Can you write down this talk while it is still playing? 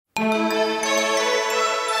The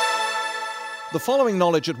following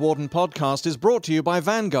Knowledge at Wharton podcast is brought to you by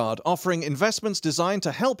Vanguard, offering investments designed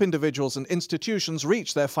to help individuals and institutions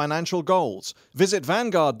reach their financial goals. Visit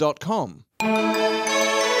Vanguard.com.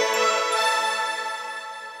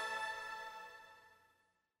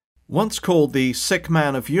 Once called the sick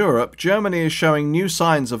man of Europe, Germany is showing new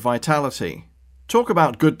signs of vitality. Talk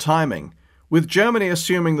about good timing. With Germany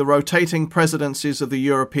assuming the rotating presidencies of the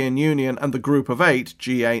European Union and the Group of Eight,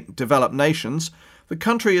 G8, developed nations, the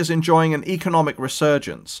country is enjoying an economic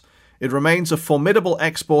resurgence. It remains a formidable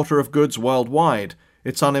exporter of goods worldwide.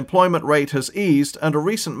 Its unemployment rate has eased, and a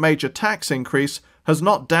recent major tax increase has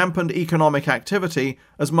not dampened economic activity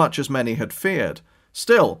as much as many had feared.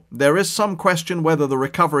 Still, there is some question whether the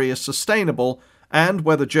recovery is sustainable and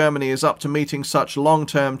whether Germany is up to meeting such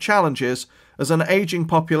long-term challenges as an aging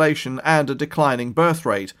population and a declining birth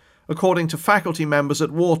rate, according to faculty members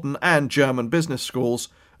at Wharton and German business schools,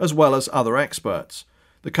 as well as other experts.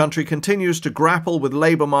 The country continues to grapple with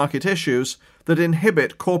labour market issues that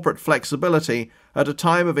inhibit corporate flexibility at a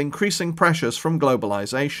time of increasing pressures from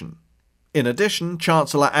globalisation. In addition,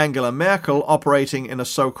 Chancellor Angela Merkel, operating in a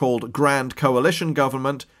so-called Grand Coalition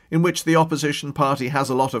government in which the opposition party has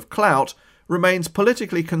a lot of clout, remains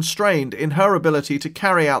politically constrained in her ability to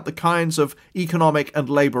carry out the kinds of economic and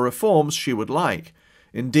labour reforms she would like.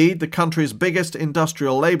 Indeed, the country's biggest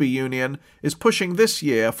industrial labour union is pushing this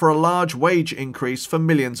year for a large wage increase for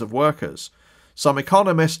millions of workers. Some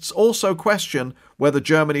economists also question whether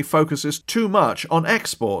Germany focuses too much on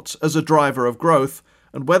exports as a driver of growth,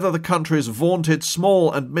 and whether the country's vaunted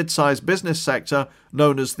small and mid-sized business sector,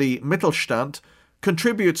 known as the Mittelstand,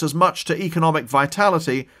 contributes as much to economic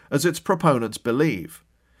vitality as its proponents believe.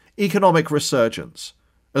 Economic resurgence.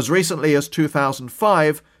 As recently as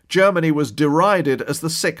 2005, Germany was derided as the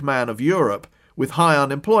sick man of Europe, with high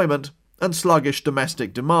unemployment and sluggish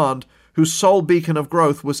domestic demand, whose sole beacon of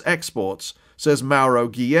growth was exports, says Mauro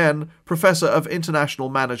Guillen, Professor of International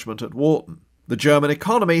Management at Wharton. The German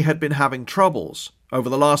economy had been having troubles. Over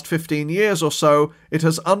the last 15 years or so, it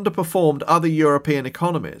has underperformed other European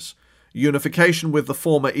economies. Unification with the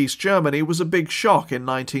former East Germany was a big shock in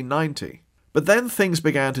 1990. But then things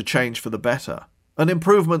began to change for the better, an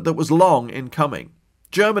improvement that was long in coming.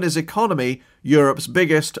 Germany's economy, Europe's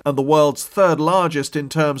biggest and the world's third largest in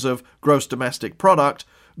terms of gross domestic product,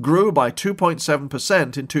 grew by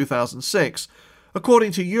 2.7% in 2006,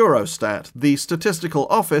 according to Eurostat, the statistical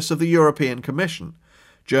office of the European Commission.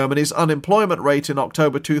 Germany's unemployment rate in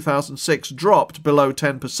October 2006 dropped below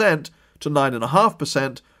 10% to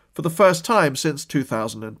 9.5% for the first time since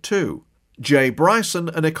 2002. Jay Bryson,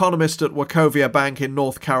 an economist at Wachovia Bank in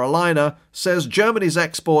North Carolina, says Germany's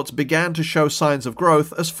exports began to show signs of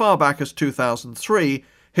growth as far back as 2003,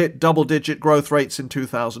 hit double-digit growth rates in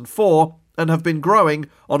 2004, and have been growing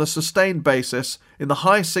on a sustained basis in the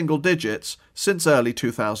high single digits since early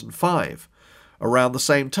 2005. Around the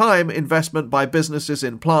same time, investment by businesses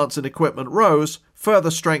in plants and equipment rose, further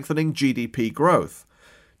strengthening GDP growth.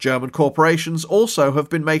 German corporations also have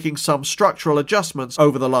been making some structural adjustments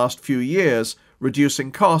over the last few years,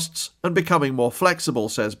 reducing costs and becoming more flexible,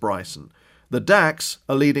 says Bryson. The DAX,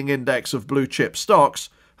 a leading index of blue-chip stocks,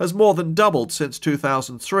 has more than doubled since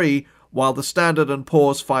 2003, while the Standard &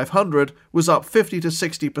 Poor's 500 was up 50 to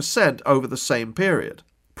 60% over the same period.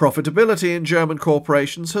 Profitability in German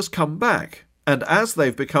corporations has come back, and as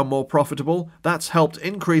they've become more profitable, that's helped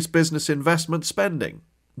increase business investment spending.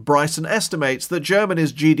 Bryson estimates that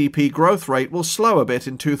Germany's GDP growth rate will slow a bit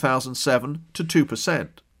in 2007 to 2%.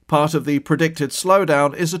 Part of the predicted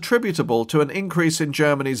slowdown is attributable to an increase in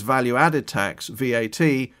Germany's value-added tax, VAT,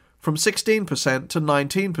 from 16% to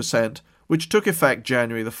 19%, which took effect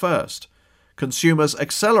January the 1st. Consumers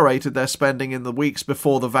accelerated their spending in the weeks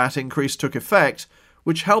before the VAT increase took effect,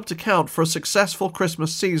 which helped account for a successful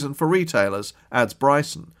Christmas season for retailers, adds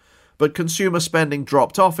Bryson. But consumer spending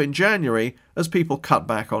dropped off in January as people cut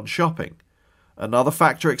back on shopping. Another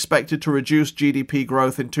factor expected to reduce GDP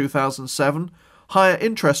growth in 2007, higher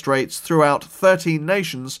interest rates throughout 13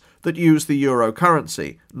 nations that use the euro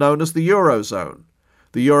currency, known as the Eurozone.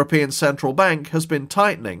 The European Central Bank has been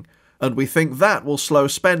tightening, and we think that will slow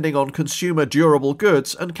spending on consumer durable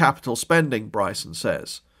goods and capital spending, Bryson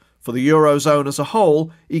says. For the Eurozone as a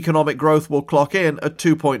whole, economic growth will clock in at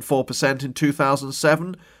 2.4% in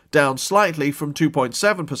 2007, down slightly from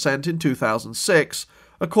 2.7% in 2006,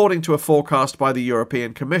 according to a forecast by the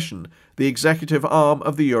European Commission, the executive arm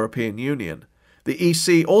of the European Union. The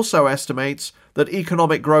EC also estimates that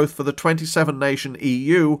economic growth for the 27-nation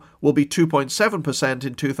EU will be 2.7%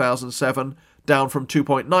 in 2007, down from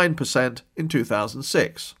 2.9% in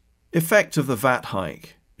 2006. Effect of the VAT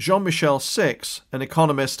hike. Jean-Michel Six, an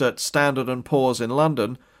economist at Standard & Poor's in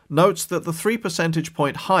London, notes that the 3 percentage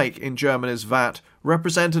point hike in Germany's VAT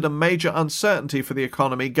represented a major uncertainty for the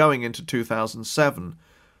economy going into 2007,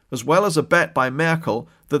 as well as a bet by Merkel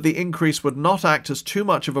that the increase would not act as too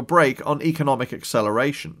much of a brake on economic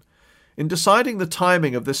acceleration. In deciding the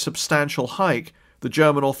timing of this substantial hike, the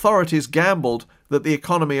German authorities gambled that the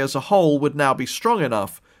economy as a whole would now be strong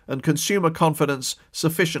enough and consumer confidence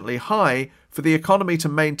sufficiently high for the economy to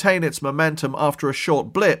maintain its momentum after a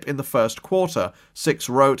short blip in the first quarter, Six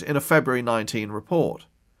wrote in a February 19 report.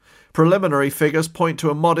 Preliminary figures point to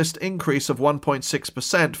a modest increase of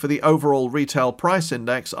 1.6% for the overall retail price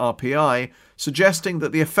index, RPI, suggesting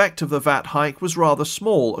that the effect of the VAT hike was rather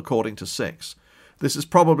small, according to Six. This is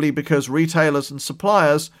probably because retailers and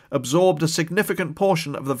suppliers absorbed a significant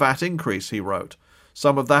portion of the VAT increase, he wrote.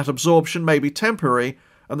 Some of that absorption may be temporary,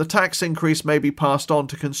 and the tax increase may be passed on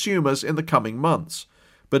to consumers in the coming months.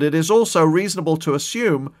 But it is also reasonable to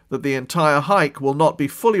assume that the entire hike will not be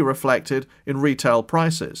fully reflected in retail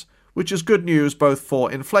prices, which is good news both for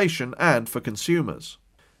inflation and for consumers.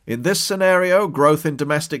 In this scenario, growth in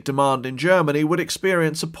domestic demand in Germany would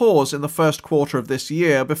experience a pause in the first quarter of this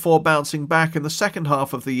year before bouncing back in the second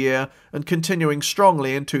half of the year and continuing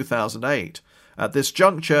strongly in 2008. At this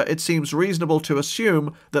juncture, it seems reasonable to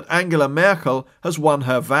assume that Angela Merkel has won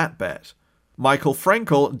her VAT bet. Michael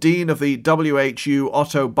Frenkel, Dean of the WHU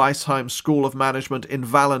Otto Beisheim School of Management in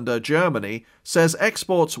Wallender, Germany, says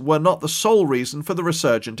exports were not the sole reason for the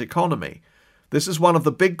resurgent economy. This is one of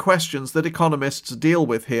the big questions that economists deal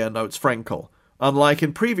with here, notes Frenkel. Unlike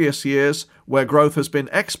in previous years, where growth has been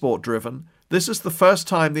export-driven, this is the first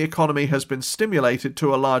time the economy has been stimulated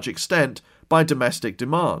to a large extent by domestic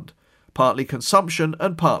demand, partly consumption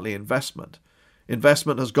and partly investment.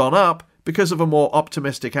 Investment has gone up because of a more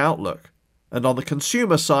optimistic outlook. And on the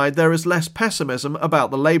consumer side, there is less pessimism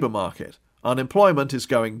about the labour market. Unemployment is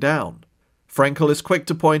going down. Frenkel is quick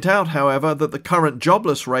to point out, however, that the current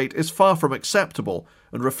jobless rate is far from acceptable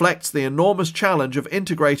and reflects the enormous challenge of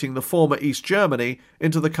integrating the former East Germany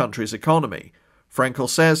into the country's economy. Frenkel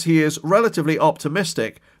says he is relatively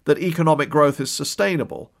optimistic that economic growth is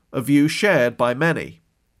sustainable, a view shared by many.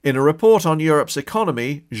 In a report on Europe's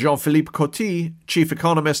economy, Jean-Philippe Coty, chief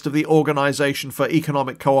economist of the Organization for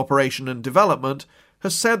Economic Cooperation and Development,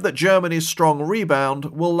 has said that Germany's strong rebound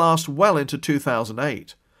will last well into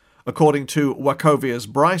 2008. According to Wackovia's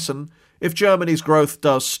Bryson, if Germany's growth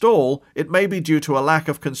does stall, it may be due to a lack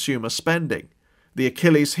of consumer spending. The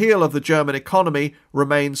Achilles heel of the German economy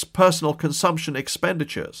remains personal consumption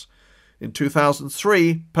expenditures. In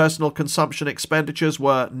 2003, personal consumption expenditures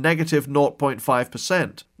were negative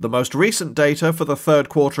 0.5%. The most recent data for the third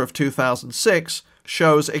quarter of 2006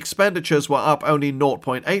 shows expenditures were up only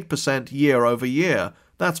 0.8% year over year.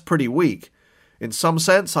 That's pretty weak. In some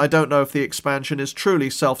sense, I don't know if the expansion is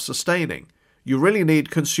truly self-sustaining. You really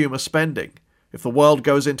need consumer spending. If the world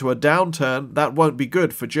goes into a downturn, that won't be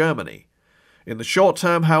good for Germany. In the short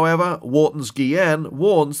term, however, Wharton's Guillen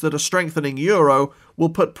warns that a strengthening euro will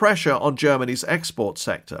put pressure on Germany's export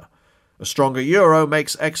sector. A stronger euro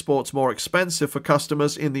makes exports more expensive for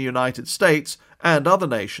customers in the United States and other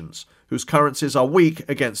nations, whose currencies are weak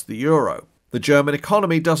against the euro. The German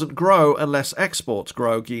economy doesn't grow unless exports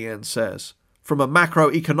grow, Guillen says. From a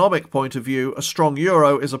macroeconomic point of view, a strong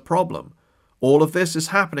euro is a problem. All of this is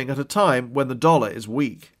happening at a time when the dollar is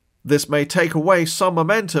weak. This may take away some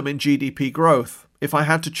momentum in GDP growth. If I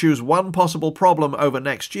had to choose one possible problem over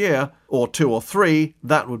next year, or 2 or 3,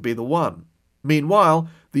 that would be the one. Meanwhile,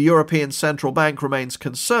 the European Central Bank remains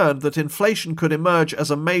concerned that inflation could emerge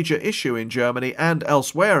as a major issue in Germany and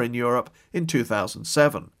elsewhere in Europe in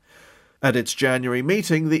 2007. At its January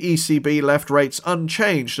meeting, the ECB left rates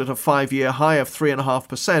unchanged at a 5-year high of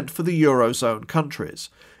 3.5% for the Eurozone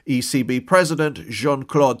countries. ECB President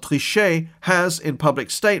Jean-Claude Trichet has, in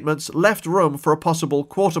public statements, left room for a possible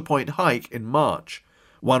quarter-point hike in March.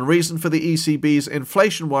 One reason for the ECB's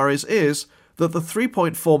inflation worries is that the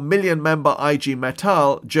 3.4 million member IG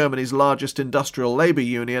Metall, Germany's largest industrial labour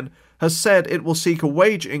union, has said it will seek a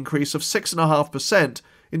wage increase of 6.5%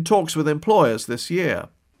 in talks with employers this year.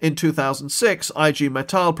 In 2006, IG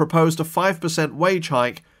Metall proposed a 5% wage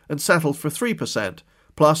hike and settled for 3%,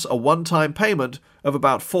 plus a one-time payment of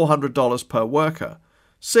about $400 per worker.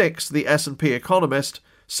 Six, the S&P economist,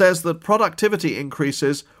 says that productivity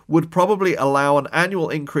increases would probably allow an annual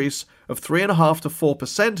increase of 3.5% to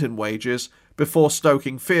 4% in wages before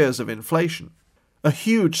stoking fears of inflation. A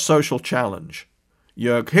huge social challenge.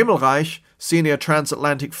 Jörg Himmelreich, senior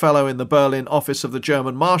transatlantic fellow in the Berlin office of the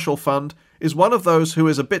German Marshall Fund, is one of those who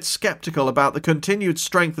is a bit skeptical about the continued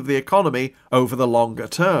strength of the economy over the longer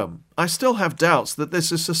term. I still have doubts that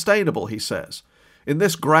this is sustainable, he says. In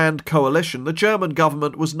this grand coalition, the German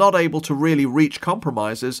government was not able to really reach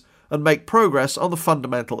compromises and make progress on the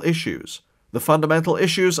fundamental issues. The fundamental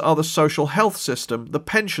issues are the social health system, the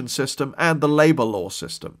pension system, and the labour law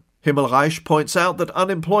system. Himmelreich points out that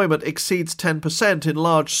unemployment exceeds 10% in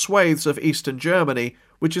large swathes of eastern Germany,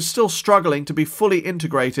 which is still struggling to be fully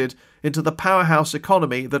integrated into the powerhouse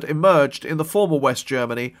economy that emerged in the former West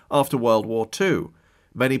Germany after World War II.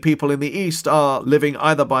 Many people in the East are living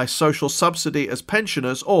either by social subsidy as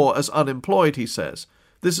pensioners or as unemployed, he says.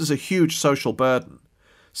 This is a huge social burden.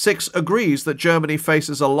 Six agrees that Germany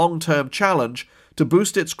faces a long-term challenge to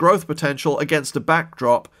boost its growth potential against a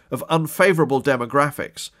backdrop of unfavourable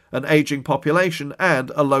demographics, an ageing population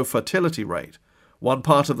and a low fertility rate. One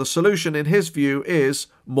part of the solution, in his view, is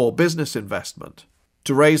more business investment.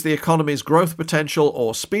 To raise the economy's growth potential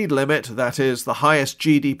or speed limit, that is, the highest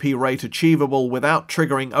GDP rate achievable without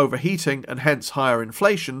triggering overheating and hence higher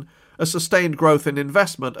inflation, a sustained growth in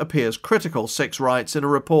investment appears critical, Six writes in a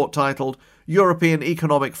report titled European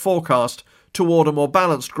Economic Forecast Toward a More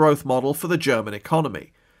Balanced Growth Model for the German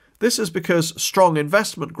Economy. This is because strong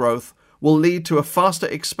investment growth will lead to a faster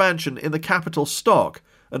expansion in the capital stock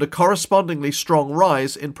and a correspondingly strong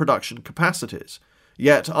rise in production capacities.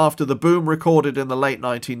 Yet, after the boom recorded in the late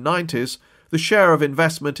 1990s, the share of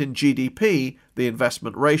investment in GDP, the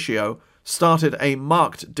investment ratio, started a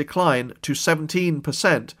marked decline to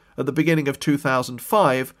 17% at the beginning of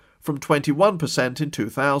 2005 from 21% in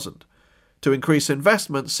 2000. To increase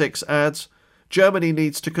investment, Six adds, Germany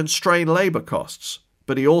needs to constrain labour costs,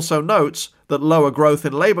 but he also notes that lower growth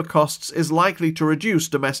in labour costs is likely to reduce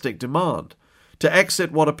domestic demand. To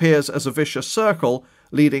exit what appears as a vicious circle,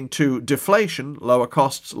 leading to deflation, lower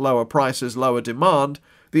costs, lower prices, lower demand,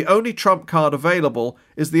 the only trump card available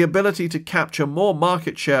is the ability to capture more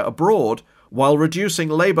market share abroad while reducing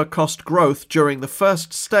labour cost growth during the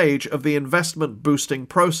first stage of the investment-boosting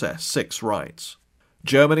process, Six writes.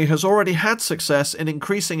 Germany has already had success in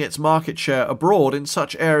increasing its market share abroad in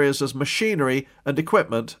such areas as machinery and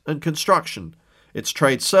equipment and construction. Its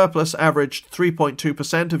trade surplus averaged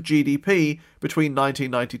 3.2% of GDP between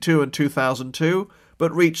 1992 and 2002,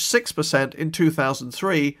 but reached 6% in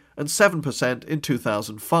 2003 and 7% in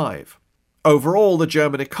 2005. Overall, the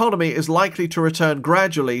German economy is likely to return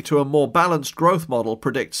gradually to a more balanced growth model,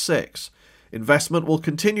 predicts Six. Investment will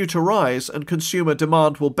continue to rise and consumer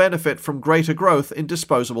demand will benefit from greater growth in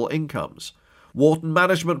disposable incomes. Wharton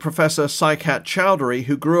management professor Saikat Chowdhury,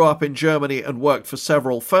 who grew up in Germany and worked for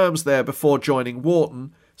several firms there before joining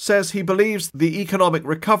Wharton, says he believes the economic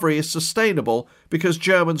recovery is sustainable because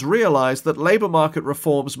Germans realise that labour market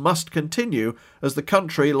reforms must continue as the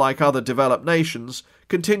country, like other developed nations,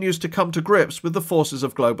 continues to come to grips with the forces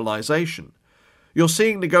of globalisation. You're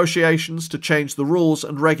seeing negotiations to change the rules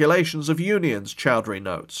and regulations of unions, Chowdhury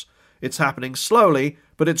notes. It's happening slowly,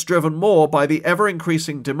 but it's driven more by the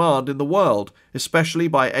ever-increasing demand in the world, especially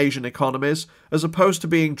by Asian economies, as opposed to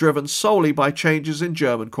being driven solely by changes in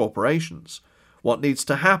German corporations. What needs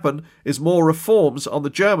to happen is more reforms on the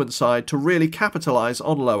German side to really capitalise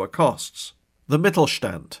on lower costs. The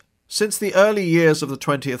Mittelstand. Since the early years of the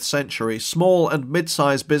 20th century, small and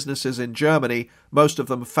mid-sized businesses in Germany, most of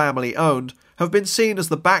them family-owned, have been seen as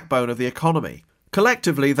the backbone of the economy.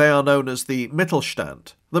 Collectively, they are known as the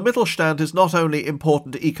Mittelstand. The Mittelstand is not only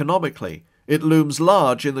important economically, it looms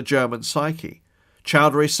large in the German psyche.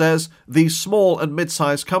 Chowdhury says these small and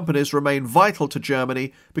mid-sized companies remain vital to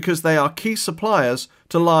Germany because they are key suppliers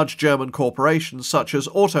to large German corporations such as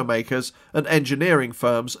automakers and engineering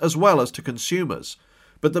firms as well as to consumers.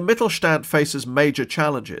 But the Mittelstand faces major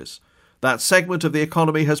challenges. That segment of the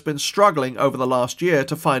economy has been struggling over the last year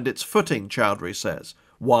to find its footing, Chowdhury says.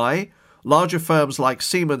 Why? Larger firms like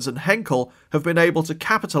Siemens and Henkel have been able to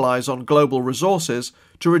capitalize on global resources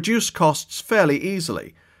to reduce costs fairly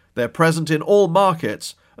easily. They're present in all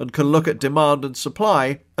markets and can look at demand and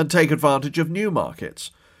supply and take advantage of new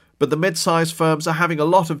markets. But the mid-sized firms are having a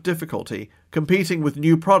lot of difficulty competing with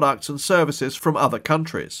new products and services from other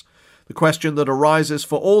countries. The question that arises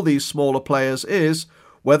for all these smaller players is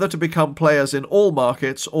whether to become players in all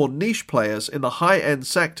markets or niche players in the high-end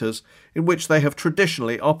sectors in which they have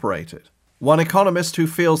traditionally operated. One economist who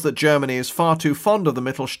feels that Germany is far too fond of the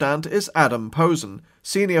Mittelstand is Adam Posen,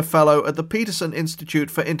 Senior Fellow at the Peterson Institute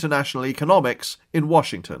for International Economics in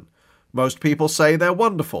Washington. Most people say they're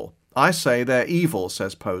wonderful. I say they're evil,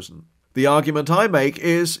 says Posen. The argument I make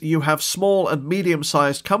is you have small and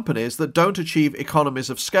medium-sized companies that don't achieve economies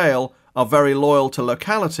of scale, are very loyal to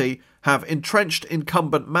locality, have entrenched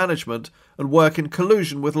incumbent management, and work in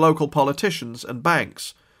collusion with local politicians and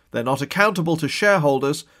banks. They're not accountable to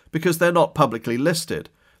shareholders because they're not publicly listed.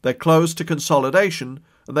 They're closed to consolidation,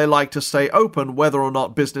 and they like to stay open whether or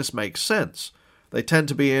not business makes sense. They tend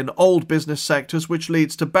to be in old business sectors, which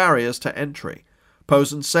leads to barriers to entry.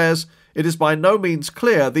 Posen says it is by no means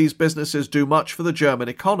clear these businesses do much for the German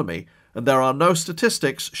economy, and there are no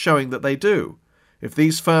statistics showing that they do. If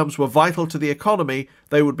these firms were vital to the economy,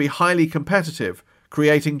 they would be highly competitive,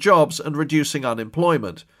 creating jobs and reducing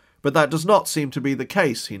unemployment. But that does not seem to be the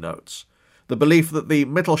case, he notes. The belief that the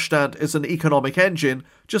Mittelstand is an economic engine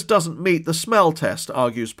just doesn't meet the smell test,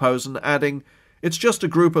 argues Posen, adding, it's just a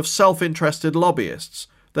group of self-interested lobbyists.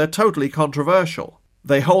 They're totally controversial.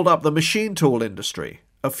 They hold up the machine tool industry,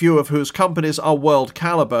 a few of whose companies are world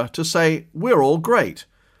caliber, to say, we're all great.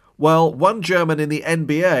 Well, one German in the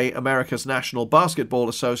NBA, America's National Basketball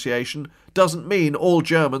Association, doesn't mean all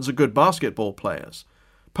Germans are good basketball players.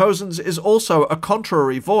 Posen's is also a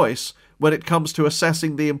contrary voice when it comes to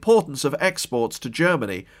assessing the importance of exports to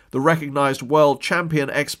Germany, the recognized world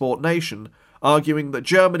champion export nation, arguing that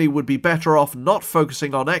Germany would be better off not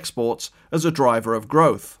focusing on exports as a driver of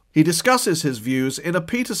growth. He discusses his views in a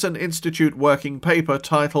Peterson Institute working paper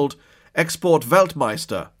titled Export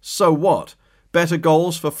Weltmeister, So What? Better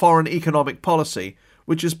Goals for Foreign Economic Policy,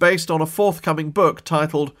 which is based on a forthcoming book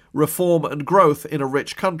titled Reform and Growth in a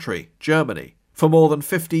Rich Country, Germany. For more than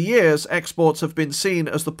 50 years, exports have been seen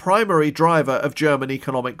as the primary driver of German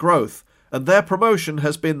economic growth, and their promotion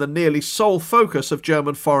has been the nearly sole focus of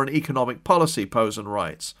German foreign economic policy, Posen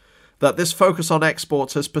writes. That this focus on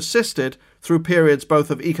exports has persisted through periods both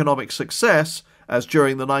of economic success, as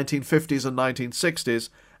during the 1950s and 1960s,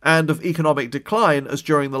 and of economic decline, as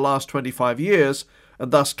during the last 25 years,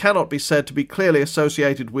 and thus cannot be said to be clearly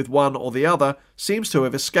associated with one or the other, seems to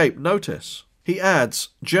have escaped notice. He adds,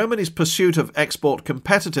 Germany's pursuit of export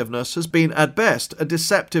competitiveness has been at best a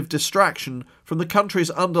deceptive distraction from the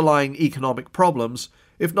country's underlying economic problems,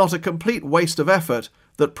 if not a complete waste of effort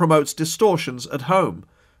that promotes distortions at home.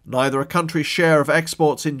 Neither a country's share of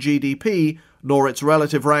exports in GDP nor its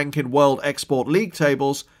relative rank in world export league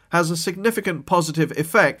tables has a significant positive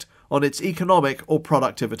effect on its economic or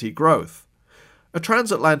productivity growth. A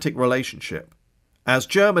transatlantic relationship. As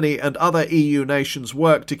Germany and other EU nations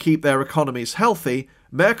work to keep their economies healthy,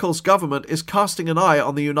 Merkel's government is casting an eye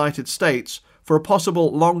on the United States for a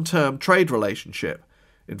possible long-term trade relationship.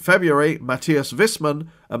 In February, Matthias Wissmann,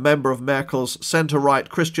 a member of Merkel's centre-right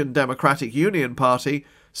Christian Democratic Union Party,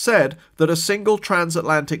 said that a single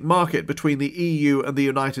transatlantic market between the EU and the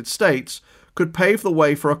United States could pave the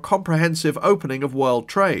way for a comprehensive opening of world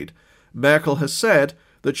trade. Merkel has said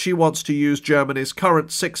that she wants to use Germany's current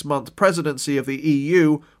 6-month presidency of the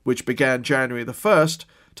EU, which began January the 1st,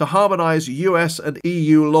 to harmonise US and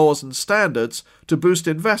EU laws and standards to boost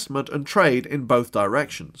investment and trade in both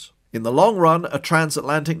directions. In the long run, a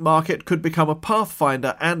transatlantic market could become a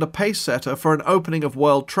pathfinder and a pace-setter for an opening of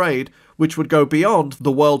world trade which would go beyond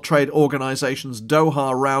the World Trade Organization's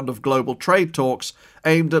Doha round of global trade talks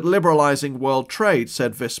aimed at liberalising world trade,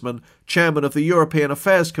 said Wissmann, chairman of the European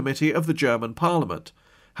Affairs Committee of the German Parliament.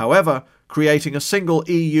 However, creating a single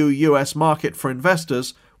EU-US market for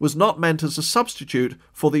investors was not meant as a substitute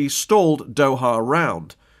for the stalled Doha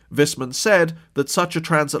round. Wissmann said that such a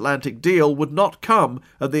transatlantic deal would not come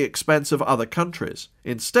at the expense of other countries.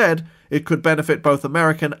 Instead, it could benefit both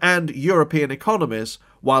American and European economies,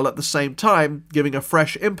 while at the same time giving a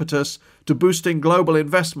fresh impetus to boosting global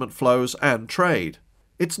investment flows and trade.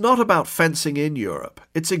 It's not about fencing in Europe.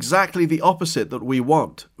 It's exactly the opposite that we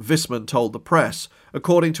want, Wissmann told the press,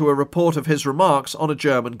 according to a report of his remarks on a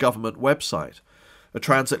German government website. A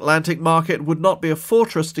transatlantic market would not be a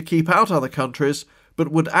fortress to keep out other countries,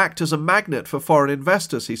 but would act as a magnet for foreign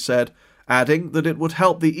investors, he said, adding that it would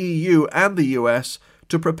help the EU and the US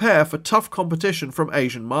to prepare for tough competition from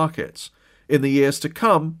Asian markets. In the years to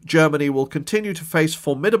come, Germany will continue to face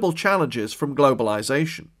formidable challenges from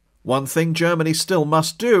globalization. One thing Germany still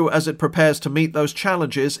must do as it prepares to meet those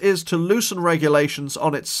challenges is to loosen regulations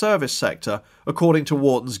on its service sector, according to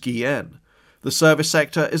Wharton's Guillen. The service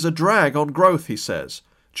sector is a drag on growth, he says.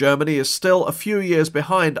 Germany is still a few years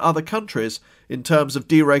behind other countries in terms of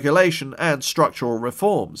deregulation and structural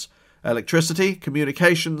reforms. Electricity,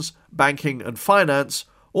 communications, banking and finance,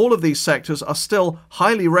 all of these sectors are still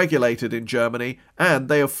highly regulated in Germany, and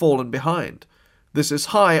they have fallen behind. This is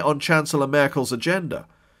high on Chancellor Merkel's agenda.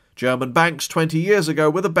 German banks 20 years ago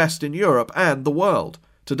were the best in Europe and the world.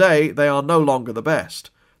 Today they are no longer the best.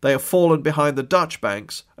 They have fallen behind the Dutch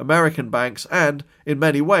banks, American banks, and, in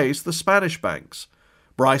many ways, the Spanish banks.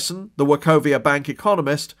 Bryson, the Wachovia bank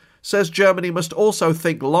economist, says Germany must also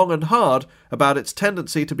think long and hard about its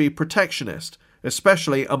tendency to be protectionist,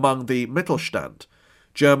 especially among the Mittelstand.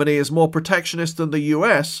 Germany is more protectionist than the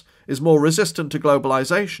US, is more resistant to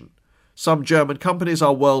globalization. Some German companies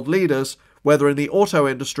are world leaders, whether in the auto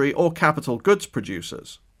industry or capital goods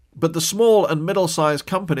producers. But the small and middle-sized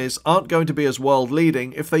companies aren't going to be as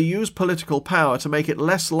world-leading if they use political power to make it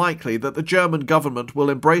less likely that the German government will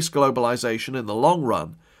embrace globalization in the long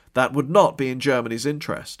run. That would not be in Germany's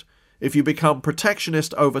interest. If you become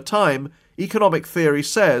protectionist over time, economic theory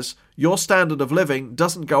says your standard of living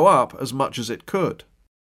doesn't go up as much as it could.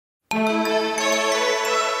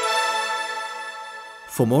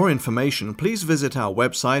 For more information, please visit our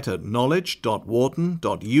website at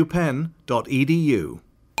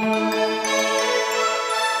knowledge.wharton.upenn.edu.